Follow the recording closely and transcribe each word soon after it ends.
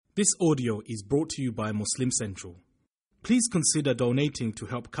This audio is brought to you by Muslim Central. Please consider donating to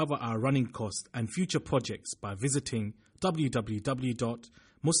help cover our running costs and future projects by visiting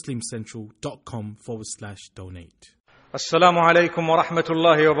www.muslimcentral.com/donate. Assalamu alaikum wa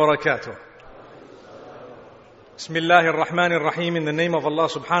rahmatullahi wa barakatuh. Bismillahir Rahmanir Rahim. In the name of Allah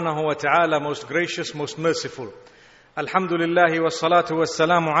subhanahu wa ta'ala, most gracious, most merciful. Alhamdulillahi wa salatu wa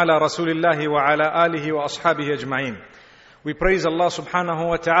salamu ala rasulillahi wa ala alihi wa ashabihi ajma'in. We praise Allah subhanahu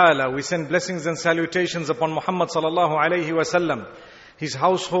wa ta'ala. We send blessings and salutations upon Muhammad sallallahu alayhi wa sallam, his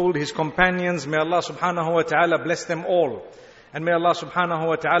household, his companions. May Allah subhanahu wa ta'ala bless them all. And may Allah subhanahu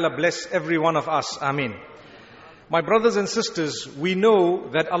wa ta'ala bless every one of us. Ameen. My brothers and sisters, we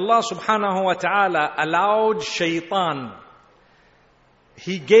know that Allah subhanahu wa ta'ala allowed shaitan.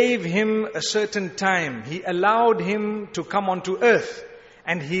 He gave him a certain time. He allowed him to come onto earth.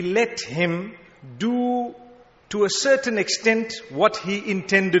 And He let him do to a certain extent what he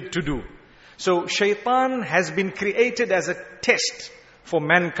intended to do. So shaitan has been created as a test for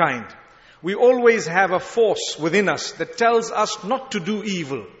mankind. We always have a force within us that tells us not to do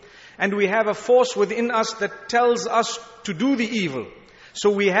evil. And we have a force within us that tells us to do the evil. So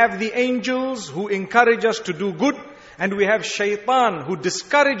we have the angels who encourage us to do good. And we have shaitan who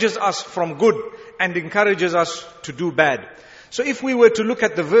discourages us from good and encourages us to do bad. So if we were to look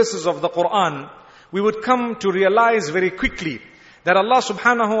at the verses of the Quran, we would come to realize very quickly that Allah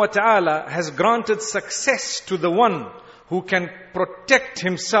subhanahu wa ta'ala has granted success to the one who can protect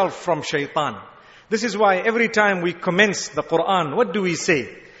himself from shaitan. This is why every time we commence the Quran, what do we say?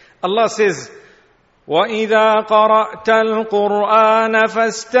 Allah says, وَإِذَا قَرَأْتَ الْقُرْآنَ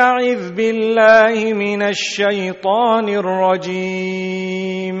فَاسْتَعِذْ بِاللَّهِ مِنَ الشَّيْطَانِ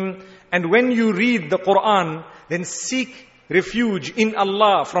الرَّجِيمِ. And when you read the Quran, then seek refuge in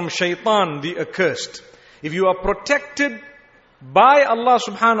Allah from shaitan the accursed. If you are protected by Allah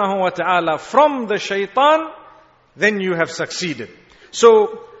subhanahu wa ta'ala from the shaitan, then you have succeeded.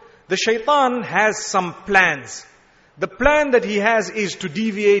 So, the shaitan has some plans. The plan that he has is to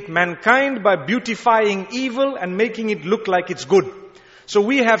deviate mankind by beautifying evil and making it look like it's good. So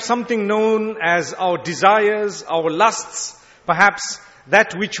we have something known as our desires, our lusts, perhaps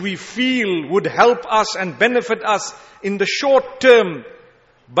that which we feel would help us and benefit us in the short term.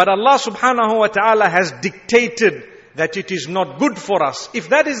 But Allah subhanahu wa ta'ala has dictated that it is not good for us. If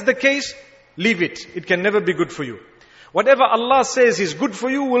that is the case, leave it. It can never be good for you. Whatever Allah says is good for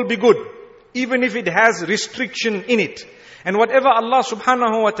you will be good, even if it has restriction in it. And whatever Allah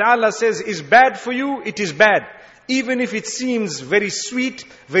subhanahu wa ta'ala says is bad for you, it is bad. Even if it seems very sweet,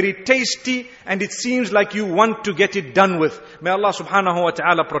 very tasty, and it seems like you want to get it done with. May Allah subhanahu wa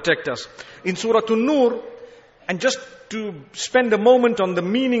ta'ala protect us. In Surah An-Nur, and just to spend a moment on the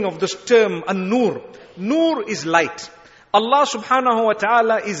meaning of this term, An-Nur. Nur is light. Allah subhanahu wa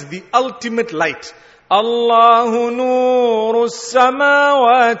ta'ala is the ultimate light. Allahu nurus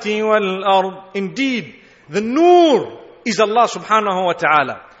samawati wal ard. Indeed, the Nur is Allah subhanahu wa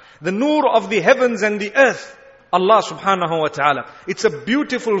ta'ala. The Nur of the heavens and the earth. Allah subhanahu wa ta'ala. It's a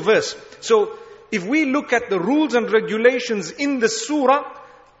beautiful verse. So, if we look at the rules and regulations in the surah,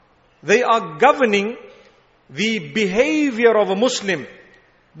 they are governing the behavior of a Muslim.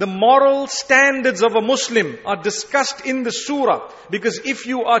 The moral standards of a Muslim are discussed in the surah. Because if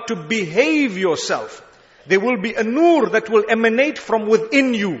you are to behave yourself, there will be a nur that will emanate from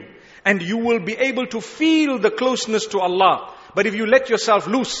within you. And you will be able to feel the closeness to Allah. But if you let yourself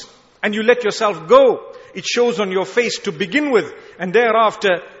loose and you let yourself go, it shows on your face to begin with, and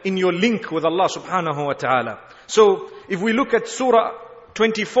thereafter in your link with Allah subhanahu wa ta'ala. So, if we look at Surah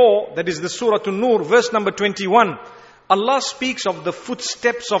 24, that is the Surah An-Nur, verse number 21, Allah speaks of the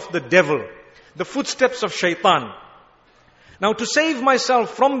footsteps of the devil, the footsteps of shaitan. Now, to save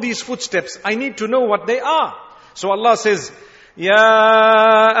myself from these footsteps, I need to know what they are. So Allah says,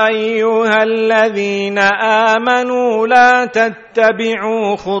 يا أيها الذين آمنوا لا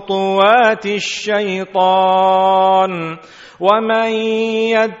تتبعوا خطوات الشيطان ومن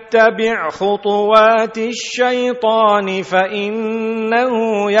يتبع خطوات الشيطان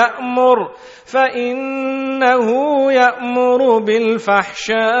فإنه يأمر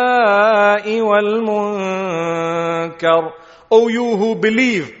بالفحشاء والمنكر. O you who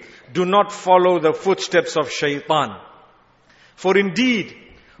believe, do not follow the footsteps of shaitan. For indeed,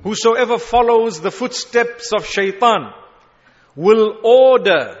 whosoever follows the footsteps of shaitan will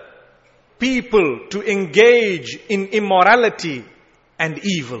order people to engage in immorality and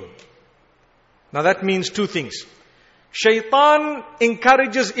evil. Now that means two things. Shaitan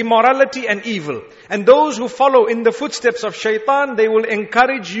encourages immorality and evil. And those who follow in the footsteps of shaitan, they will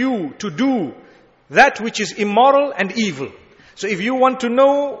encourage you to do that which is immoral and evil. So if you want to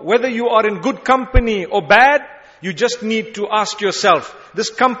know whether you are in good company or bad, you just need to ask yourself,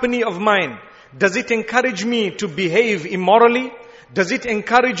 this company of mine, does it encourage me to behave immorally? Does it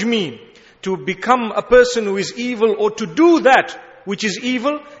encourage me to become a person who is evil or to do that which is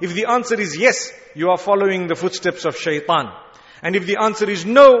evil? If the answer is yes, you are following the footsteps of shaitan. And if the answer is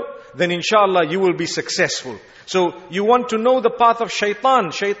no, then inshallah you will be successful. So you want to know the path of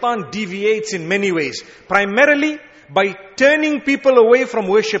shaitan. Shaitan deviates in many ways. Primarily by turning people away from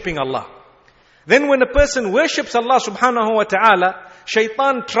worshipping Allah. Then when a person worships Allah subhanahu wa ta'ala,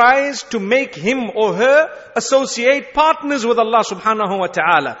 shaitan tries to make him or her associate partners with Allah subhanahu wa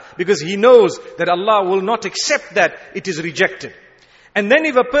ta'ala. Because he knows that Allah will not accept that, it is rejected. And then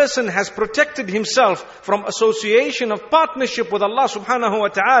if a person has protected himself from association of partnership with Allah subhanahu wa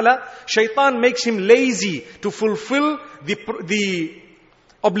ta'ala, shaitan makes him lazy to fulfill the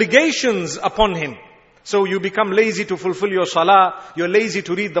obligations upon him. So you become lazy to fulfill your salah, you're lazy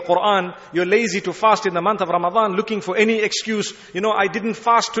to read the Quran, you're lazy to fast in the month of Ramadan, looking for any excuse. I didn't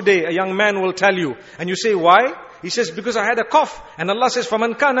fast today, a young man will tell you. And you say, why? He says, because I had a cough. And Allah says,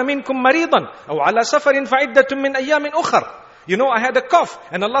 فَمَنْ كَانَ مِنْكُمْ مَرِيضًا أَوْ عَلَى سَفَرٍ فَعِدَّةٌ مِّنْ أَيَّامٍ أُخَرٍ. I had a cough.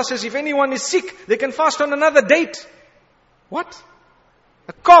 And Allah says, if anyone is sick, they can fast on another date. What?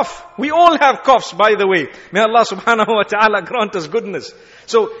 A cough. We all have coughs, by the way. May Allah subhanahu wa ta'ala grant us goodness.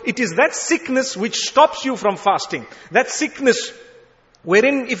 So it is that sickness which stops you from fasting. That sickness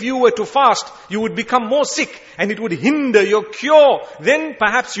wherein if you were to fast, you would become more sick and it would hinder your cure. Then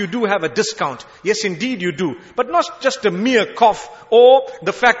perhaps you do have a discount. Yes, indeed you do. But not just a mere cough or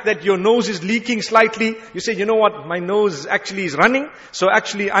the fact that your nose is leaking slightly. You say, my nose actually is running. So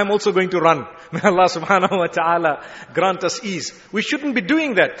actually I'm also going to run. May Allah subhanahu wa ta'ala grant us ease. We shouldn't be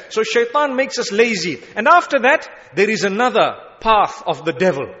doing that. So shaitan makes us lazy. And after that, there is another path of the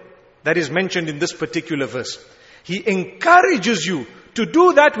devil that is mentioned in this particular verse. He encourages you to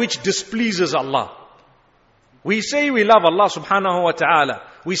do that which displeases Allah. We say we love Allah subhanahu wa ta'ala.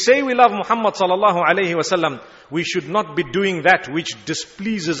 We say we love Muhammad sallallahu alayhi wa sallam. We should not be doing that which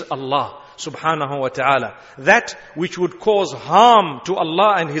displeases Allah subhanahu wa ta'ala. That which would cause harm to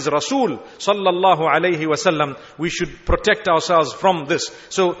Allah and His Rasul sallallahu alayhi wa sallam. We should protect ourselves from this.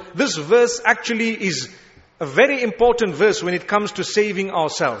 So this verse actually is a very important verse when it comes to saving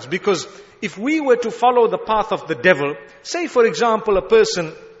ourselves. Because if we were to follow the path of the devil, say for example a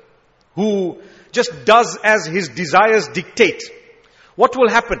person who just does as his desires dictate, what will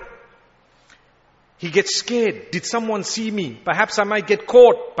happen? He gets scared. Did someone see me? Perhaps I might get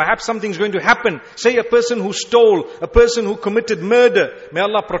caught. Perhaps something's going to happen. Say a person who stole, a person who committed murder. May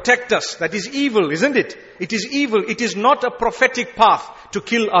Allah protect us. That is evil, isn't it? It is evil. It is not a prophetic path to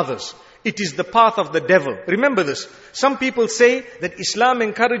kill others. It is the path of the devil. Remember this. Some people say that Islam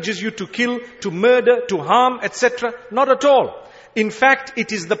encourages you to kill, to murder, to harm, etc. Not at all. In fact,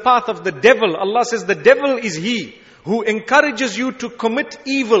 it is the path of the devil. Allah says the devil is he who encourages you to commit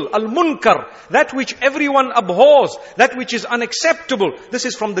evil, al-munkar, that which everyone abhors, that which is unacceptable. This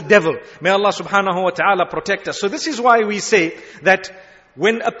is from the devil. May Allah subhanahu wa ta'ala protect us. So this is why we say that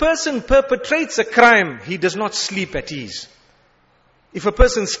when a person perpetrates a crime, he does not sleep at ease. If a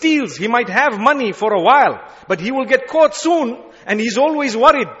person steals, he might have money for a while, but he will get caught soon, and he's always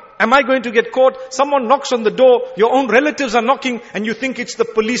worried. Am I going to get caught? Someone knocks on the door, your own relatives are knocking, and you think it's the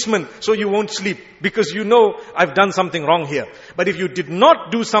policeman, so you won't sleep, because you know, I've done something wrong here. But if you did not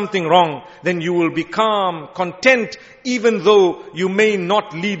do something wrong, then you will be calm, content, even though you may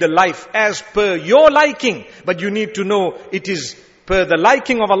not lead a life as per your liking. But you need to know, it is per the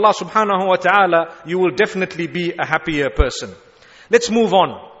liking of Allah subhanahu wa ta'ala, you will definitely be a happier person. Let's move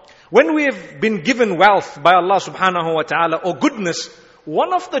on. When we have been given wealth by Allah subhanahu wa ta'ala or goodness,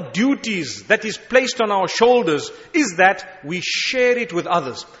 one of the duties that is placed on our shoulders is that we share it with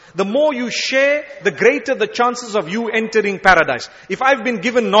others. The more you share, the greater the chances of you entering paradise. If I've been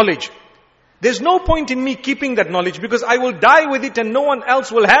given knowledge, there's no point in me keeping that knowledge because I will die with it and no one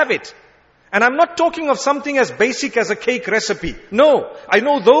else will have it. And I'm not talking of something as basic as a cake recipe. No, I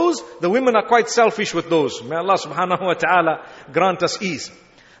know those, the women are quite selfish with those. May Allah subhanahu wa ta'ala grant us ease.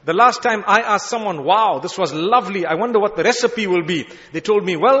 The last time I asked someone, wow, this was lovely, I wonder what the recipe will be. They told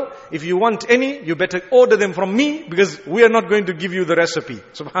me, well, if you want any, you better order them from me because we are not going to give you the recipe.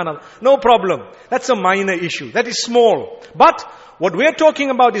 Subhanallah. No problem. That's a minor issue. That is small. But what we're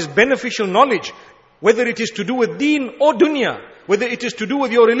talking about is beneficial knowledge. Whether it is to do with deen or dunya. Whether it is to do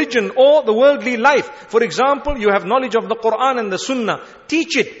with your religion or the worldly life. For example, you have knowledge of the Quran and the Sunnah.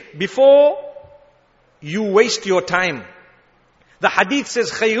 Teach it before you waste your time. The hadith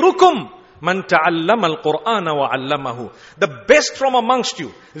says, خَيْرُكُمْ Man ta'allama al-Qur'ana wa 'allamahu. The best from amongst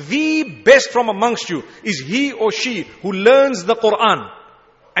you, the best from amongst you is he or she who learns the Qur'an.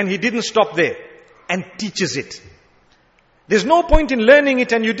 And he didn't stop there. And teaches it. There's no point in learning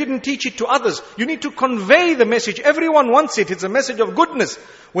it and you didn't teach it to others. You need to convey the message. Everyone wants it. It's a message of goodness.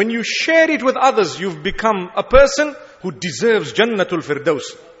 When you share it with others, you've become a person who deserves Jannatul Firdaus.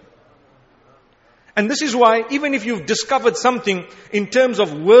 And this is why, even if you've discovered something in terms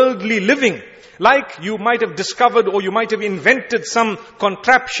of worldly living, like you might have discovered or you might have invented some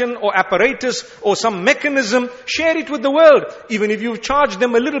contraption or apparatus or some mechanism, share it with the world. Even if you charge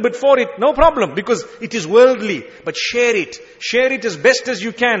them a little bit for it, no problem, because it is worldly. But share it. Share it as best as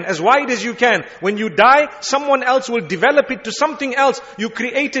you can, as wide as you can. When you die, someone else will develop it to something else. You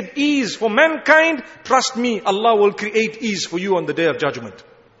created ease for mankind. Trust me, Allah will create ease for you on the Day of Judgment.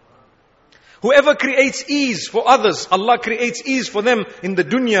 Whoever creates ease for others, Allah creates ease for them in the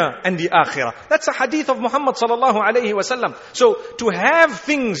dunya and the akhirah. That's a hadith of Muhammad sallallahu alayhi wasallam. So to have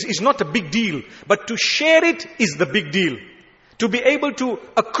things is not a big deal, but to share it is the big deal. To be able to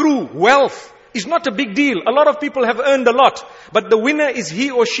accrue wealth is not a big deal. A lot of people have earned a lot, but the winner is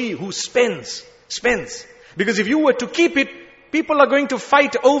he or she who spends. Because if you were to keep it, people are going to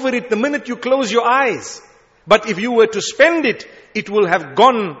fight over it the minute you close your eyes. But if you were to spend it, it will have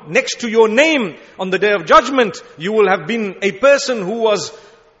gone next to your name on the Day of Judgment. You will have been a person who was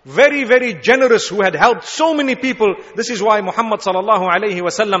very, very generous, who had helped so many people. This is why Muhammad sallallahu alayhi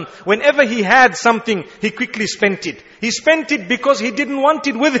wasallam, whenever he had something, he quickly spent it. He spent it because he didn't want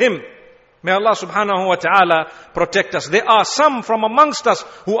it with him. May Allah subhanahu wa ta'ala protect us. There are some from amongst us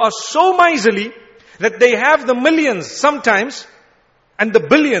who are so miserly that they have the millions sometimes and the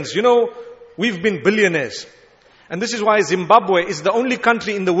billions. You know, we've been billionaires. And this is why Zimbabwe is the only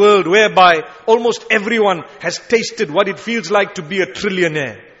country in the world whereby almost everyone has tasted what it feels like to be a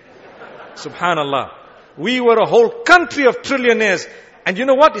trillionaire. Subhanallah. We were a whole country of trillionaires. And you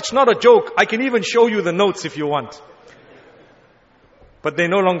know what? It's not a joke. I can even show you the notes if you want. But they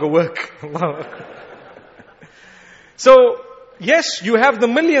no longer work. So, yes, you have the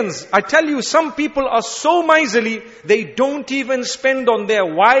millions. I tell you, some people are so miserly, they don't even spend on their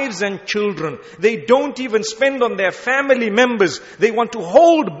wives and children. They don't even spend on their family members. They want to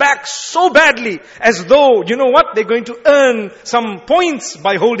hold back so badly, as though, you know what, they're going to earn some points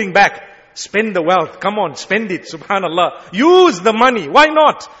by holding back. Spend the wealth. Come on, spend it. Subhanallah. Use the money. Why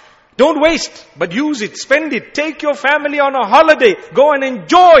not? Don't waste, but use it, spend it. Take your family on a holiday. Go and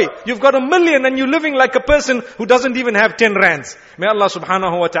enjoy. You've got 1 million and you're living like a person who doesn't even have 10 rands. May Allah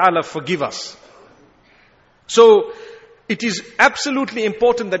subhanahu wa ta'ala forgive us. So, it is absolutely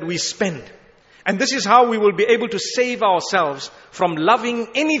important that we spend. And this is how we will be able to save ourselves from loving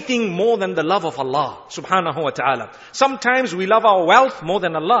anything more than the love of Allah subhanahu wa ta'ala. Sometimes we love our wealth more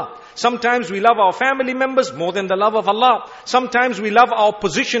than Allah. Sometimes we love our family members more than the love of Allah. Sometimes we love our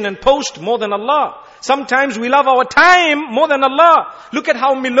position and post more than Allah. Sometimes we love our time more than Allah. Look at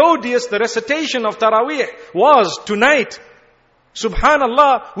how melodious the recitation of Taraweeh was tonight.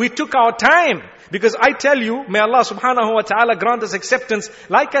 Subhanallah, we took our time. Because I tell you, may Allah subhanahu wa ta'ala grant us acceptance.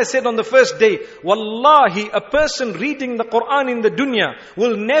 Like I said on the first day, wallahi, a person reading the Qur'an in the dunya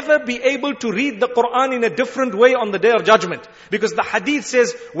will never be able to read the Qur'an in a different way on the Day of Judgment. Because the hadith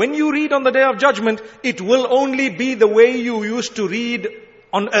says, when you read on the Day of Judgment, it will only be the way you used to read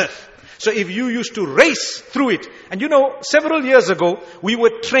on earth. So if you used to race through it, and you know, several years ago, we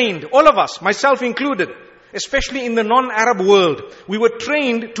were trained, all of us, myself included, especially in the non-Arab world, we were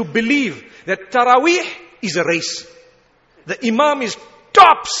trained to believe that Taraweeh is a race. The Imam is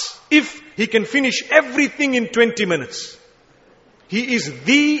tops if he can finish everything in 20 minutes. He is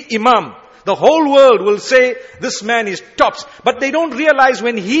the Imam. The whole world will say, this man is tops. But they don't realize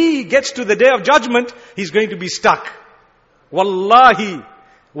when he gets to the Day of Judgment, he's going to be stuck. Wallahi,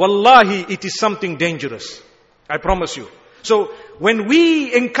 it is something dangerous. I promise you. So, when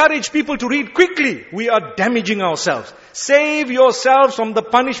we encourage people to read quickly, we are damaging ourselves. Save yourselves from the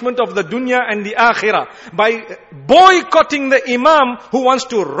punishment of the dunya and the akhirah by boycotting the imam who wants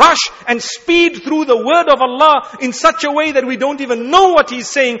to rush and speed through the word of Allah in such a way that we don't even know what he's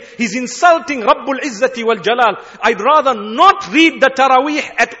saying. He's insulting Rabbul Izzati wal Jalal. I'd rather not read the Taraweeh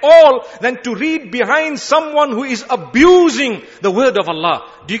at all than to read behind someone who is abusing the word of Allah.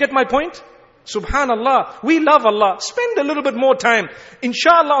 Do you get my point? Subhanallah, we love Allah. Spend a little bit more time.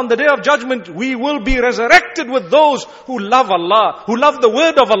 Inshallah, on the Day of Judgment, we will be resurrected with those who love Allah, who love the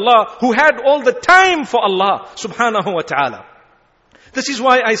word of Allah, who had all the time for Allah, subhanahu wa ta'ala. This is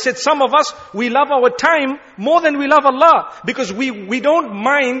why I said some of us, we love our time more than we love Allah. Because we don't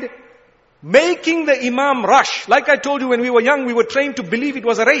mind making the Imam rush. Like I told you, when we were young, we were trained to believe it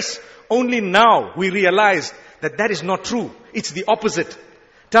was a race. Only now we realize that that is not true. It's the opposite.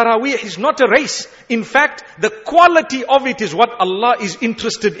 Taraweeh is not a race. In fact, the quality of it is what Allah is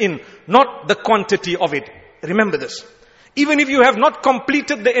interested in, not the quantity of it. Remember this. Even if you have not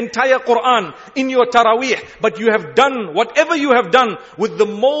completed the entire Quran in your Taraweeh, but you have done whatever you have done with the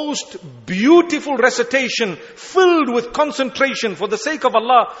most beautiful recitation, filled with concentration for the sake of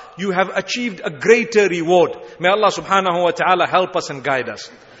Allah, you have achieved a greater reward. May Allah subhanahu wa ta'ala help us and guide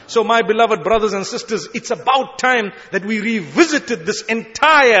us. So my beloved brothers and sisters, it's about time that we revisited this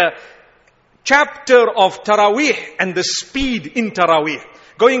entire chapter of Taraweeh and the speed in Taraweeh.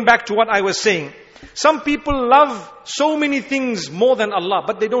 Going back to what I was saying, some people love so many things more than Allah,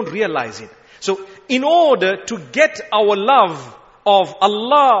 but they don't realize it. So in order to get our love of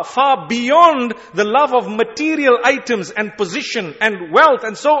Allah far beyond the love of material items and position and wealth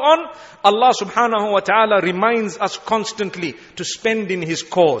and so on, Allah subhanahu wa ta'ala reminds us constantly to spend in His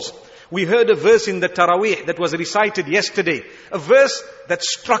cause. We heard a verse in the Taraweeh that was recited yesterday. A verse that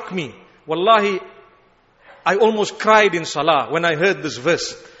struck me. Wallahi, I almost cried in salah when I heard this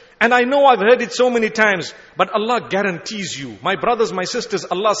verse. And I know I've heard it so many times, but Allah guarantees you. My brothers, my sisters,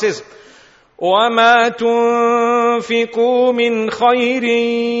 Allah says, وَمَا تُنْفِقُوا مِنْ خَيْرٍ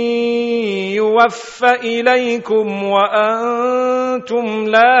يُوَفَّ إِلَيْكُمْ وَأَنْتُمْ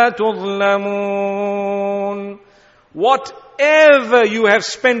لَا تُظْلَمُونَ. Whatever you have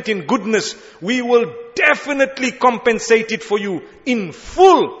spent in goodness, we will definitely compensate it for you in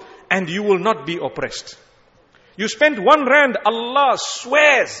full, and you will not be oppressed. You spent 1 rand, Allah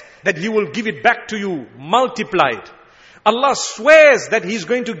swears that He will give it back to you multiplied. Allah swears that He's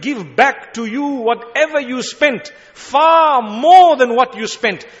going to give back to you whatever you spent, far more than what you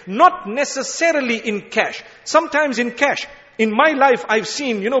spent. Not necessarily in cash. Sometimes in cash. In my life I've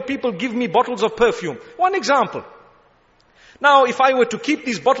seen, people give me bottles of perfume. One example. Now if I were to keep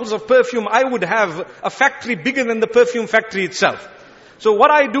these bottles of perfume, I would have a factory bigger than the perfume factory itself. So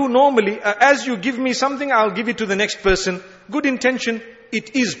what I do normally, as you give me something, I'll give it to the next person. Good intention.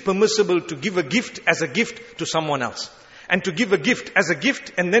 It is permissible to give a gift as a gift to someone else. And to give a gift as a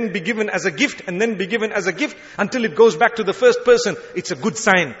gift, and then be given as a gift, and then be given as a gift, until it goes back to the first person. It's a good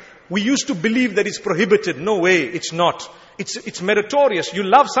sign. We used to believe that it's prohibited. No way, it's not. It's meritorious. You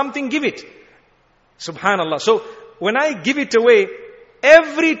love something, give it. Subhanallah. So, when I give it away,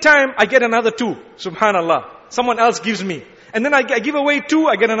 every time I get another 2. Subhanallah. Someone else gives me. And then I give away 2,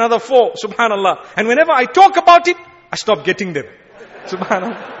 I get another 4. Subhanallah. And whenever I talk about it, I stop getting them.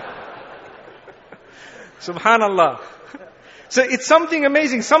 Subhanallah. Subhanallah. So it's something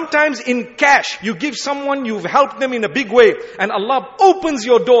amazing. Sometimes in cash, you give someone, you've helped them in a big way, and Allah opens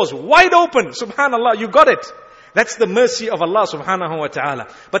your doors wide open. Subhanallah, you got it. That's the mercy of Allah subhanahu wa ta'ala.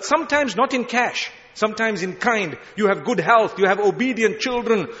 But sometimes not in cash. Sometimes in kind. You have good health, you have obedient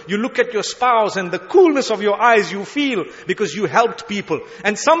children, you look at your spouse and the coolness of your eyes you feel because you helped people.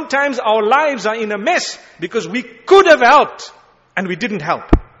 And sometimes our lives are in a mess because we could have helped and we didn't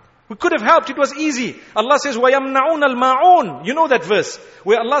help. We could have helped, it was easy. Allah says, وَيَمْنَعُونَ الْمَاعُونَ. You know that verse,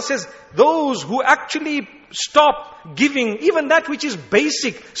 where Allah says, those who actually stop giving, even that which is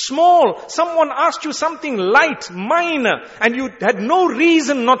basic, small. Someone asked you something light, minor, and you had no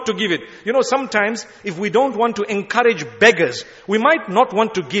reason not to give it. Sometimes, if we don't want to encourage beggars, we might not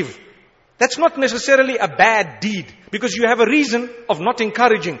want to give. That's not necessarily a bad deed, because you have a reason of not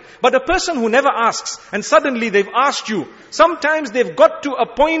encouraging. But a person who never asks, and suddenly they've asked you, sometimes they've got to a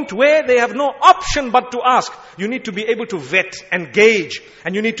point where they have no option but to ask. You need to be able to vet and gauge,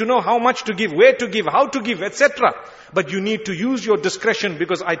 and you need to know how much to give, where to give, how to give, etc. But you need to use your discretion,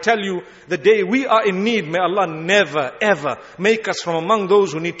 because I tell you, the day we are in need, may Allah never ever make us from among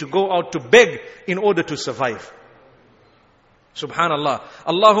those who need to go out to beg in order to survive. Subhanallah.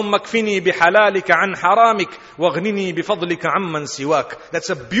 Allahumma kfini bihalalika an haramik waghnini bifadlika amman siwak. That's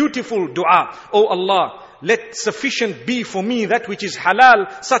a beautiful dua. Oh Allah, let sufficient be for me that which is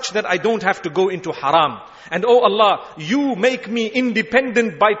halal, such that I don't have to go into haram. And oh Allah, you make me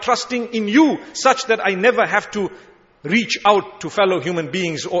independent by trusting in you, such that I never have to reach out to fellow human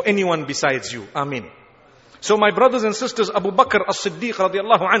beings or anyone besides you. Ameen. So my brothers and sisters, Abu Bakr as-Siddiq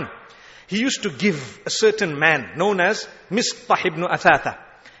radiallahu anhu, he used to give a certain man known as Mistah ibn Athatha.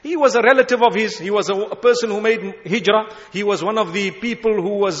 He was a relative of his. He was a person who made hijrah. He was one of the people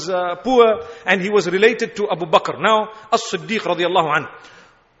who was poor, and he was related to Abu Bakr. Now, as-Siddiq radiallahu anhu.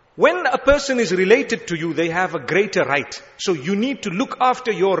 When a person is related to you, they have a greater right. So you need to look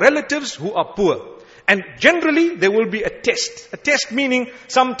after your relatives who are poor. And generally, there will be a test. A test meaning,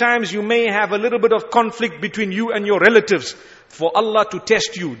 sometimes you may have a little bit of conflict between you and your relatives. For Allah to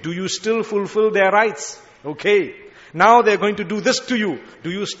test you, do you still fulfill their rights? Okay. Now they're going to do this to you. Do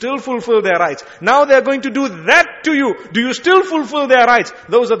you still fulfill their rights? Now they're going to do that to you. Do you still fulfill their rights?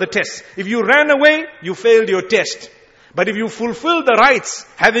 Those are the tests. If you ran away, you failed your test. But if you fulfill the rights,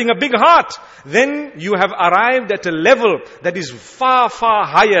 having a big heart, then you have arrived at a level that is far, far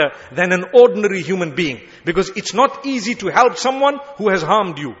higher than an ordinary human being. Because it's not easy to help someone who has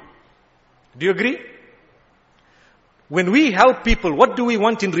harmed you. Do you agree? When we help people, what do we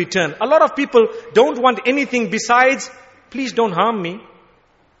want in return? A lot of people don't want anything besides, please don't harm me.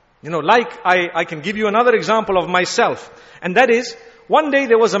 Like I can give you another example of myself. And that is, one day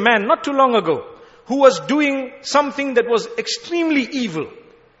there was a man, not too long ago, who was doing something that was extremely evil.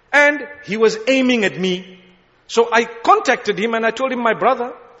 And he was aiming at me. So I contacted him and I told him, my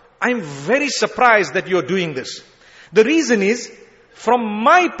brother, I'm very surprised that you're doing this. The reason is, from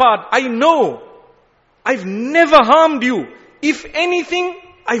my part, I know I've never harmed you. If anything,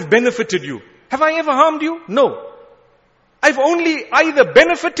 I've benefited you. Have I ever harmed you? No. I've only either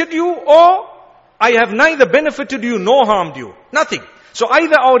benefited you or I have neither benefited you nor harmed you. Nothing. So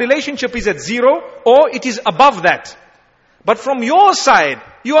either our relationship is at zero or it is above that. But from your side,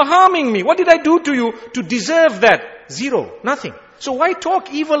 you are harming me. What did I do to you to deserve that? Zero. Nothing. So why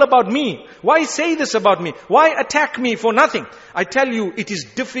talk evil about me? Why say this about me? Why attack me for nothing? I tell you, it is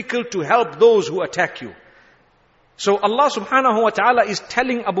difficult to help those who attack you. So Allah subhanahu wa ta'ala is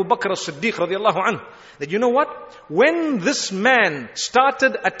telling Abu Bakr as-Siddiq radiallahu anhu that you know what? When this man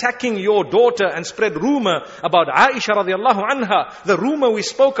started attacking your daughter and spread rumor about Aisha radiallahu anha, the rumor we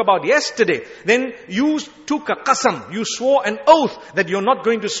spoke about yesterday, then you took a qasam, you swore an oath that you're not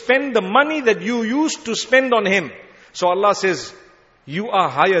going to spend the money that you used to spend on him. So Allah says, you are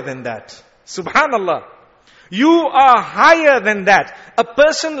higher than that. Subhanallah. You are higher than that. A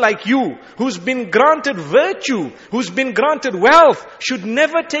person like you, who's been granted virtue, who's been granted wealth, should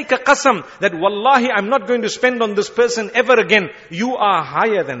never take a qasam that wallahi I'm not going to spend on this person ever again. You are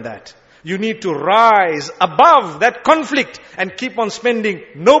higher than that. You need to rise above that conflict and keep on spending,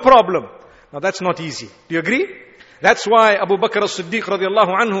 no problem. Now that's not easy. Do you agree? That's why Abu Bakr as-Siddiq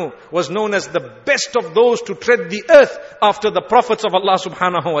radiallahu anhu was known as the best of those to tread the earth after the prophets of Allah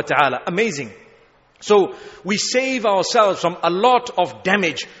subhanahu wa ta'ala. Amazing. So we save ourselves from a lot of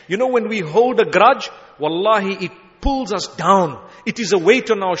damage. When we hold a grudge, wallahi, it pulls us down. It is a weight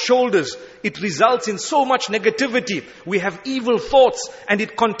on our shoulders. It results in so much negativity. We have evil thoughts and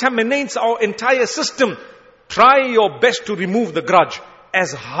it contaminates our entire system. Try your best to remove the grudge.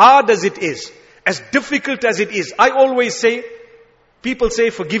 As hard as it is, as difficult as it is. I always say, people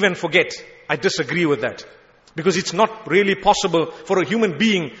say forgive and forget. I disagree with that. Because it's not really possible for a human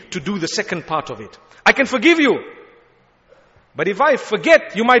being to do the second part of it. I can forgive you. But if I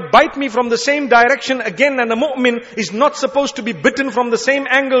forget, you might bite me from the same direction again, and a mu'min is not supposed to be bitten from the same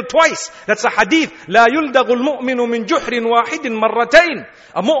angle twice. That's a hadith. لا يلدغ المؤمن من جحر واحد مرتين.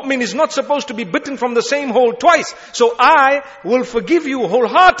 A mu'min is not supposed to be bitten from the same hole twice. So I will forgive you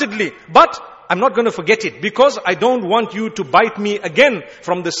wholeheartedly. But I'm not going to forget it because I don't want you to bite me again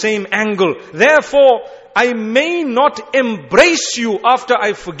from the same angle. Therefore, I may not embrace you after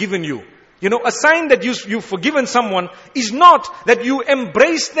I've forgiven you. A sign that you've forgiven someone is not that you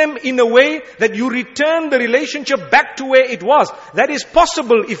embrace them in a way that you return the relationship back to where it was. That is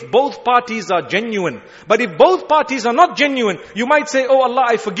possible if both parties are genuine. But if both parties are not genuine, you might say, oh Allah,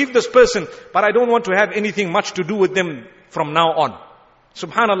 I forgive this person, but I don't want to have anything much to do with them from now on.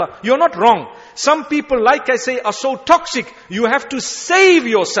 Subhanallah, you're not wrong. Some people, like I say, are so toxic, you have to save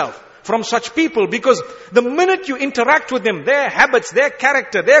yourself from such people, because the minute you interact with them, their habits, their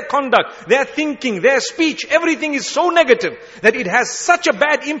character, their conduct, their thinking, their speech, everything is so negative that it has such a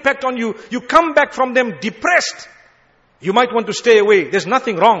bad impact on you. You come back from them depressed. You might want to stay away. There's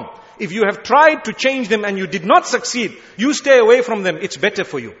nothing wrong. If you have tried to change them and you did not succeed, you stay away from them. It's better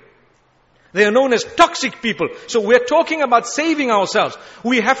for you. They are known as toxic people. So we're talking about saving ourselves.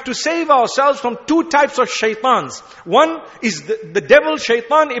 We have to save ourselves from two types of shaitans. One is the devil,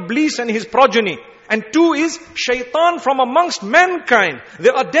 shaitan, iblis and his progeny. And two is shaitan from amongst mankind.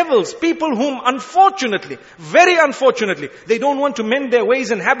 There are devils, people whom unfortunately, very unfortunately, they don't want to mend their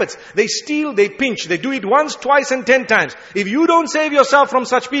ways and habits. They steal, they pinch, they do it once, twice and 10 times. If you don't save yourself from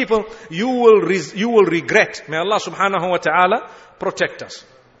such people, you will regret. May Allah subhanahu wa ta'ala protect us.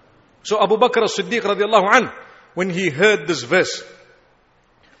 So Abu Bakr as-Siddiq radiallahu anhu, when he heard this verse,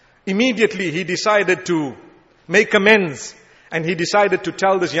 immediately he decided to make amends. And he decided to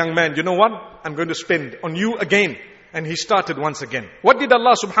tell this young man, you know what? I'm going to spend on you again. And he started once again. What did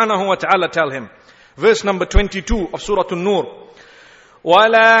Allah subhanahu wa ta'ala tell him? Verse number 22 of Surah An-Nur.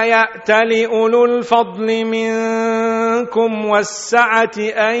 وَلَا يَأْتَلِ أُولُو الْفَضْلِ منكم والسعة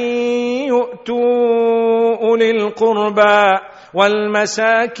أن يؤتوا أولي القربى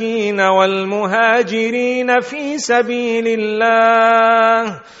والمساكين والمهاجرين في سبيل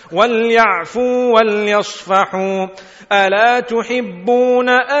الله وليعفوا وليصفحوا ألا تحبون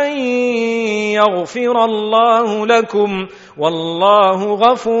أن يغفر الله لكم والله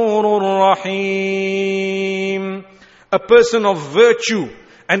غفور رحيم. A person of virtue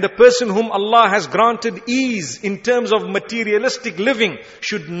and a person whom Allah has granted ease in terms of materialistic living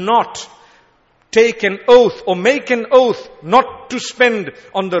should not take an oath or make an oath not to spend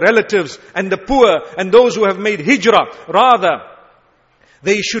on the relatives and the poor and those who have made hijrah. Rather,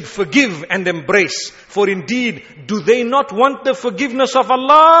 they should forgive and embrace. For indeed, do they not want the forgiveness of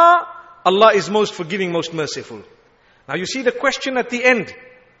Allah? Allah is most forgiving, most merciful. Now you see the question at the end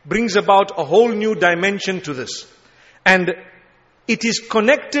brings about a whole new dimension to this. And it is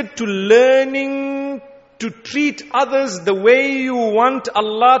connected to learning to treat others the way you want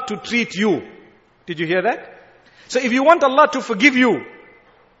Allah to treat you. Did you hear that? So if you want Allah to forgive you,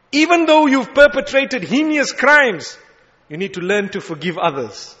 even though you've perpetrated heinous crimes, you need to learn to forgive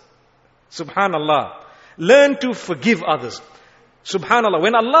others. Subhanallah. Learn to forgive others. Subhanallah.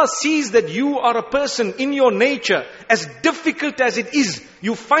 When Allah sees that you are a person in your nature, as difficult as it is,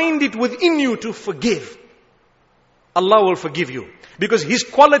 you find it within you to forgive. Allah will forgive you. Because His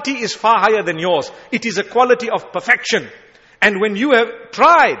quality is far higher than yours. It is a quality of perfection. And when you have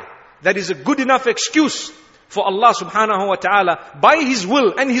tried, that is a good enough excuse for Allah subhanahu wa ta'ala, by His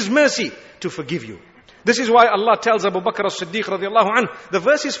will and His mercy, to forgive you. This is why Allah tells Abu Bakr as-Siddiq radiallahu anhu, the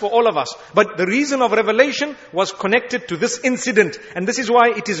verse is for all of us. But the reason of revelation was connected to this incident. And this is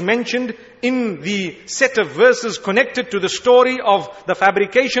why it is mentioned in the set of verses connected to the story of the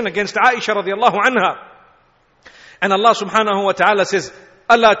fabrication against Aisha radiallahu anha. And Allah subhanahu wa ta'ala says,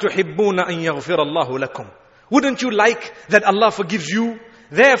 أَلَا تُحِبُّونَ أَن يَغْفِرَ اللَّهُ لَكُمْ. Wouldn't you like that Allah forgives you?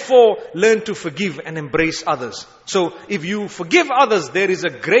 Therefore, learn to forgive and embrace others. So, if you forgive others, there is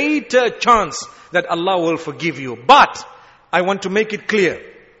a greater chance that Allah will forgive you. But, I want to make it clear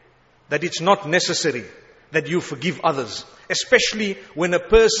that it's not necessary that you forgive others. Especially when a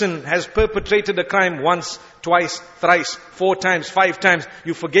person has perpetrated a crime once, twice, thrice, 4 times, 5 times.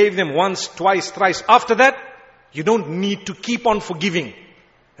 You forgave them once, twice, thrice. After that, you don't need to keep on forgiving.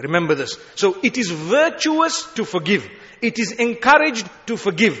 Remember this. So it is virtuous to forgive. It is encouraged to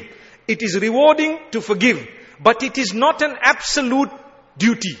forgive. It is rewarding to forgive. But it is not an absolute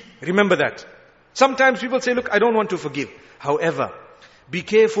duty. Remember that. Sometimes people say, look, I don't want to forgive. However, be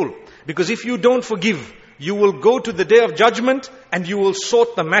careful. Because if you don't forgive, you will go to the day of judgment and you will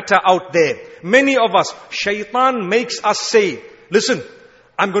sort the matter out there. Many of us, shaitan makes us say, listen,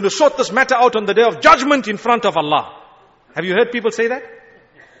 I'm going to sort this matter out on the day of judgment in front of Allah. Have you heard people say that?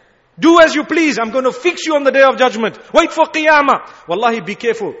 Do as you please. I'm going to fix you on the day of judgment. Wait for Qiyamah. Wallahi, be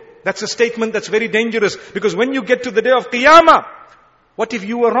careful. That's a statement that's very dangerous. Because when you get to the day of Qiyamah, what if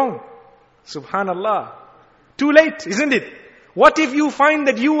you were wrong? Subhanallah. Too late, isn't it? What if you find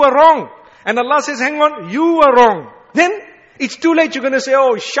that you were wrong? And Allah says, hang on, you were wrong. Then, it's too late. You're going to say,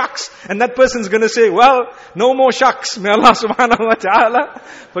 oh, shucks. And that person's going to say, well, no more shucks. May Allah subhanahu wa ta'ala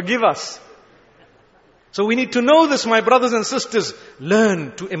forgive us. So we need to know this, my brothers and sisters.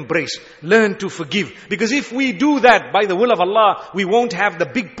 Learn to embrace. Learn to forgive. Because if we do that by the will of Allah, we won't have the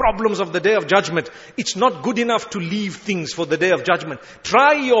big problems of the day of judgment. It's not good enough to leave things for the day of judgment.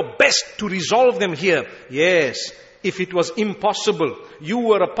 Try your best to resolve them here. Yes, if it was impossible, you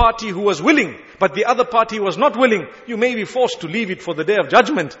were a party who was willing, but the other party was not willing, you may be forced to leave it for the day of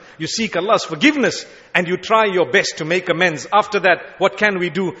judgment. You seek Allah's forgiveness and you try your best to make amends. After that, what can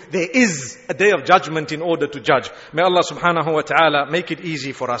we do? There is a day of judgment in order to judge. May Allah subhanahu wa ta'ala make it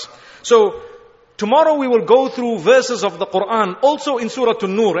easy for us. So, tomorrow we will go through verses of the Quran, also in Surah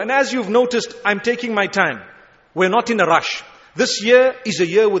An-Nur. And as you've noticed, I'm taking my time. We're not in a rush. This year is a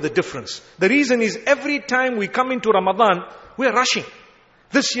year with a difference. The reason is every time we come into Ramadan, we're rushing.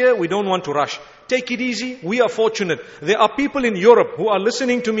 This year we don't want to rush. Take it easy. We are fortunate. There are people in Europe who are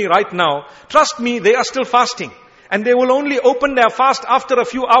listening to me right now. Trust me, they are still fasting. And they will only open their fast after a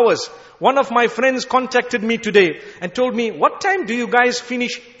few hours. One of my friends contacted me today and told me, what time do you guys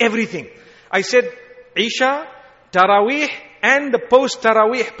finish everything? I said, Isha, Taraweeh, and the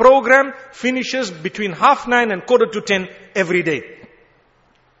post-Taraweeh program finishes between 9:30 and 9:45 every day.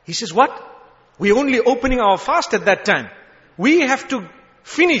 He says, what? We're only opening our fast at that time. We have to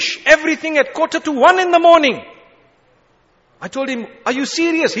finish everything at 1:45 in the morning. I told him, are you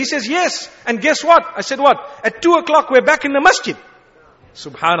serious? He says, yes. And guess what? I said, what? At 2 o'clock we're back in the masjid.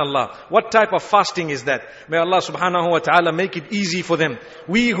 Subhanallah. What type of fasting is that? May Allah subhanahu wa ta'ala make it easy for them.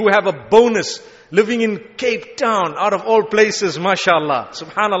 We who have a bonus, living in Cape Town, out of all places, mashallah.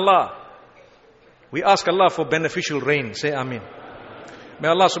 Subhanallah. We ask Allah for beneficial rain. Say Ameen. May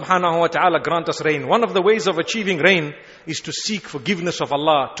Allah subhanahu wa ta'ala grant us rain. One of the ways of achieving rain is to seek forgiveness of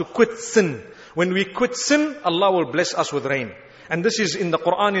Allah, to quit sin. When we quit sin, Allah will bless us with rain. And this is in the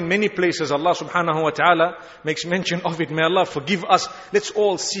Quran in many places. Allah subhanahu wa ta'ala makes mention of it. May Allah forgive us. Let's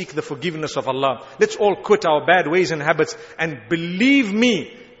all seek the forgiveness of Allah. Let's all quit our bad ways and habits. And believe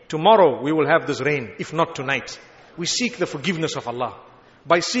me, tomorrow we will have this rain, if not tonight. We seek the forgiveness of Allah.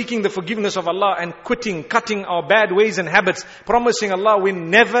 By seeking the forgiveness of Allah and cutting our bad ways and habits, promising Allah we're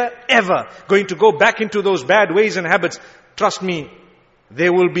never ever going to go back into those bad ways and habits. Trust me,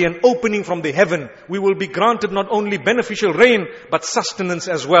 there will be an opening from the heaven. We will be granted not only beneficial rain, but sustenance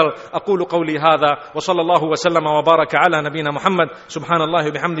as well. أقول قولي هذا وصلى الله وسلم وبارك على نبينا محمد سبحان الله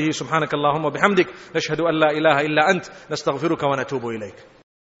وبحمده سبحانك اللهم وبحمدك نشهد أن لا إله إلا أنت نستغفرك ونتوب إليك.